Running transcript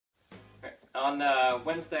On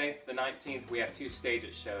Wednesday the 19th, we have two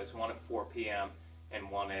stages shows, one at 4 p.m. and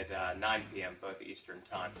one at 9 p.m., both Eastern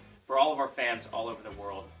Time. For all of our fans all over the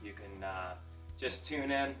world, you can just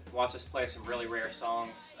tune in, watch us play some really rare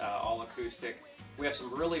songs, all acoustic. We have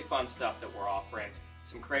some really fun stuff that we're offering,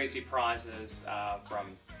 some crazy prizes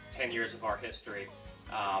from 10 years of our history.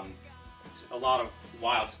 It's a lot of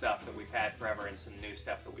wild stuff that we've had forever and some new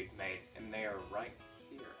stuff that we've made, and they are right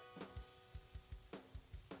here.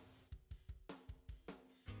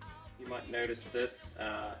 You might notice this.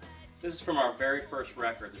 This is from our very first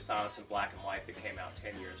record, The Silence in Black and White, that came out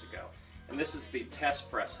 10 years ago. And this is the test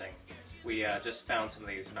pressing. We just found some of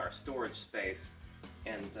these in our storage space.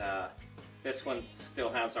 And this one still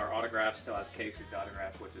has our autograph, still has Casey's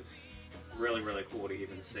autograph, which is really, really cool to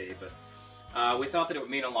even see. But we thought that it would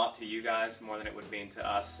mean a lot to you guys more than it would mean to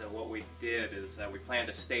us. So what we did is we planned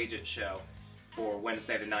a stage it show for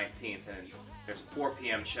Wednesday the 19th. And there's a 4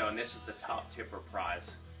 p.m. show, and this is the top tipper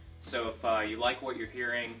prize. So if you like what you're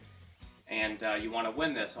hearing, and you want to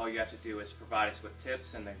win this, all you have to do is provide us with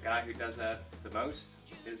tips, and the guy who does that the most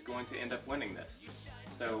is going to end up winning this.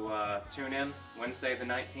 So tune in Wednesday the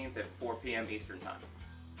 19th at 4 p.m. Eastern Time.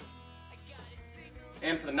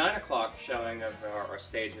 And for the 9 o'clock showing of our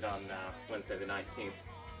stage it on Wednesday the 19th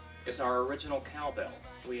is our original cowbell.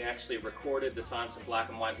 We actually recorded The Silence in Black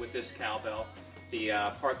and White with this cowbell. The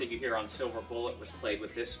part that you hear on Silver Bullet was played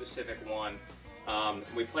with this specific one.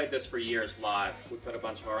 We played this for years live. We put a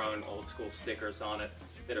bunch of our own old school stickers on it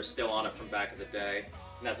that are still on it from back in the day.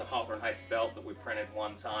 And has a Hawthorne Heights belt that we printed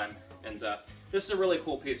one time. And this is a really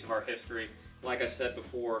cool piece of our history. Like I said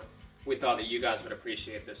before, we thought that you guys would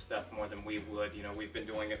appreciate this stuff more than we would. You know, we've been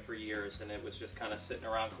doing it for years, and it was just kind of sitting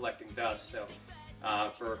around collecting dust. So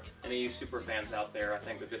for any of you super fans out there, I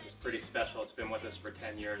think that this is pretty special. It's been with us for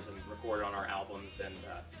 10 years and recorded on our albums. And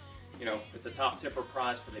you know, it's a top tipper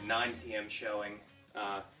prize for the 9 p.m. showing.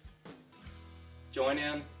 Join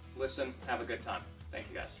in, listen, have a good time. Thank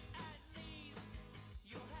you guys.